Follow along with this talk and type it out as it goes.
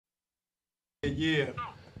Yeah.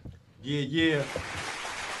 We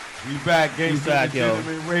back, Gangster of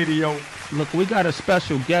G-Unit Radio. Look, we got a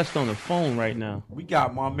special guest on the phone right now. We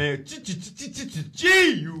got my man G-Unit.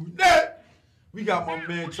 We got my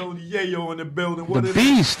man Tony Yayo in the building. What the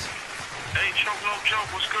Beast. Hey, Choke No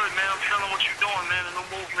Joke, what's good, man? I'm feeling what you're doing, man. The new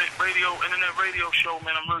movement, radio, internet radio show,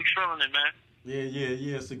 man. I'm really feeling it, man.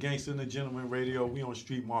 Yeah. It's the Gangster and Gentleman Radio. We on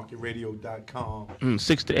streetmarketradio.com.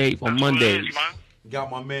 6 to 8 on Mondays.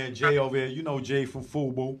 Got my man Jay over here. You know Jay from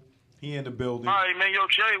Fubu. He in the building. All right, man. Yo,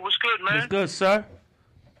 Jay, what's good, man? What's good, sir?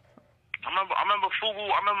 I remember Fubu.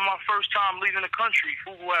 I remember my first time leaving the country.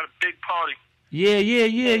 Fubu had a big party. Yeah.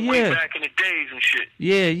 Way back in the days and shit.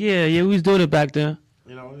 Yeah. We was doing it back then.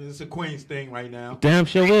 You know, it's a Queens thing right now. Damn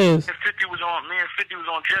sure is. Me and 50 was on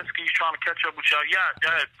jet skis trying to catch up with y'all.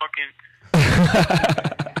 Y'all had fucking...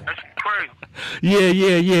 That's crazy.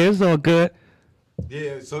 Yeah. It's all good.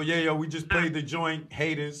 Yeah, so yo, we just played the joint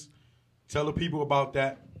Haters. Tell the people about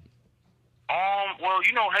that. Well,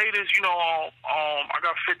 you know, Haters, I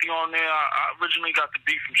got 50 on there. I originally got the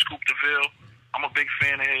beat from Scoop DeVille. I'm a big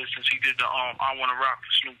fan of his since he did the I Wanna Rock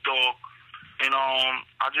for Snoop Dogg. And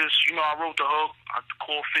I just, I wrote the hook. I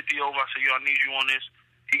called 50 over. I said, yo, I need you on this.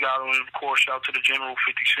 He got on it, of course. Shout to the General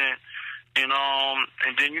 50 Cent. And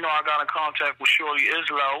then, I got in contact with Shawty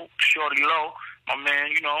Low, my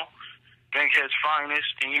man, Bankhead's finest,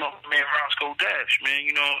 and man, Roscoe Dash, man,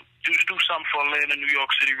 just do something for Atlanta, New York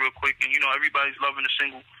City real quick, and everybody's loving the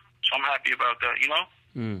single, so I'm happy about that,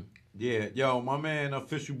 Yeah, yo, my man,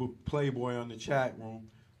 Official Playboy on the chat room,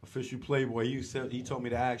 Official Playboy, he told me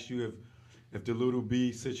to ask you if the Little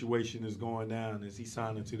B situation is going down, is he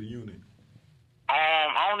signing to the unit?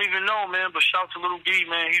 I don't even know, man, but shout to Little B,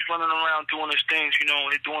 man. He's running around doing his things,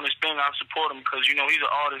 doing his thing. I support him because, he's an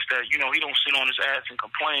artist that, he don't sit on his ass and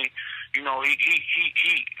complain. He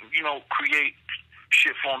create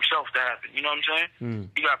shit for himself to happen. You know what I'm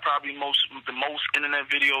saying? He got probably the most internet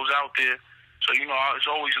videos out there. So, it's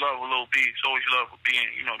always love with Lil B. It's always love with being,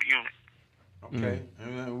 the unit. Okay.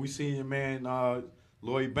 And we see your man,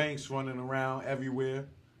 Lloyd Banks running around everywhere.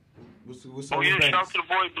 What's shout to the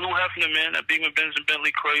boy Blue Hefner, man. That Beamer, Benz, and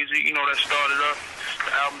Bentley crazy. That started up.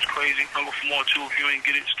 The album's crazy. Hunger for More, too. If you ain't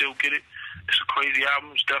get it, still get it. It's a crazy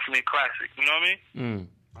album. It's definitely a classic. You know what I mean?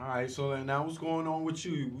 All right, so now what's going on with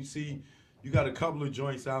you? We see you got a couple of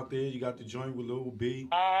joints out there. You got the joint with Lil B.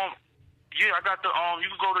 Yeah, I got the, you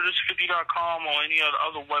can go to this50.com or any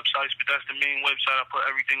other websites, but that's the main website I put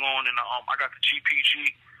everything on. And I got the GPG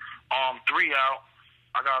 3 out.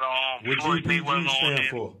 I got what Floyd GPG Mayweather on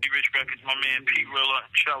there. for? D-Rich Records, my man P. Rilla,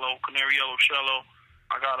 Cello, Canary Yellow Cello.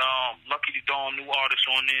 I got Lucky the Dawn, new artist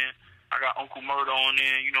on there. I got Uncle Murder on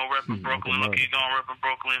there, repping Brooklyn. Lucky the Dawn, repping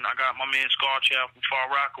Brooklyn. I got my man Scar Child from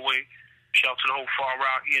Far Rockaway. Shout to the whole Far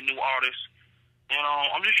Rock. He a new artist.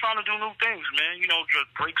 I'm just trying to do new things, man.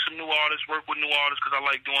 Just break some new artists, work with new artists because I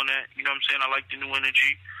like doing that. You know what I'm saying? I like the new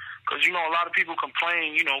energy. Because, a lot of people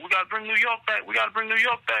complain, we got to bring New York back. We got to bring New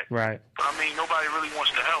York back. Right. But, nobody really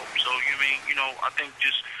wants to help. So, I think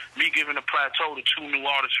just me giving a plateau to 2 new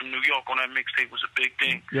artists from New York on that mixtape was a big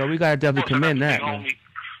thing. Yo, we got to definitely commend that, man.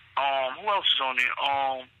 Who else is on there?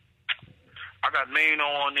 I got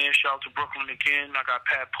Mano on there. Shout out to Brooklyn again. I got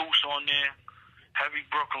Pat Poose on there. Heavy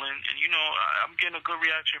Brooklyn. And, I'm getting a good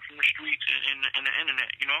reaction from the streets and the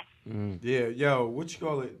internet, Yeah, yo, what you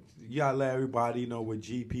call it? You gotta let everybody know what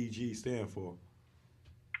GPG stand for.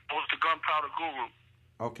 What's the Gunpowder Guru?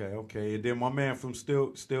 Okay. And then my man from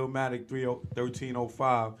Stillmatic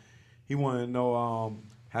 1305, he wanted to know,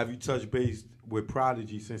 have you touched base with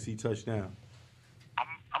Prodigy since he touched down?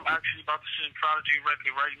 I'm actually about to send Prodigy a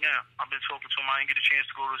record right now. I've been talking to him. I didn't get a chance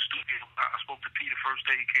to go to the studio. I spoke to P the first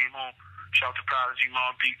day he came home. Shout to Prodigy,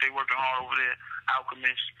 Mobb Deep. They working hard over there.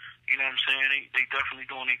 Alchemist. You know what I'm saying? They definitely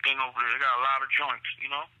doing their thing over there. They got a lot of joints,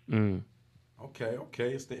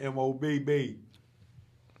 Okay. It's the MOB, babe.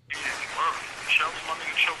 Yeah, shout to my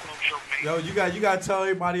nigga Choke No Joke, man. Yo, you got to tell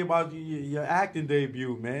everybody about your acting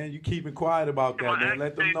debut, man. You keeping quiet about that, man.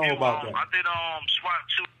 Let them know about that. I did SWAT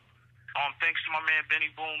 2. Thanks to my man Benny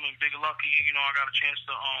Boom and Big Lucky, I got a chance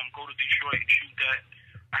to go to Detroit and shoot that.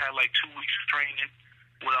 I had like 2 weeks of training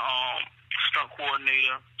with a stunt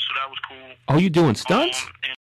coordinator, so that was cool. Oh, you doing stunts?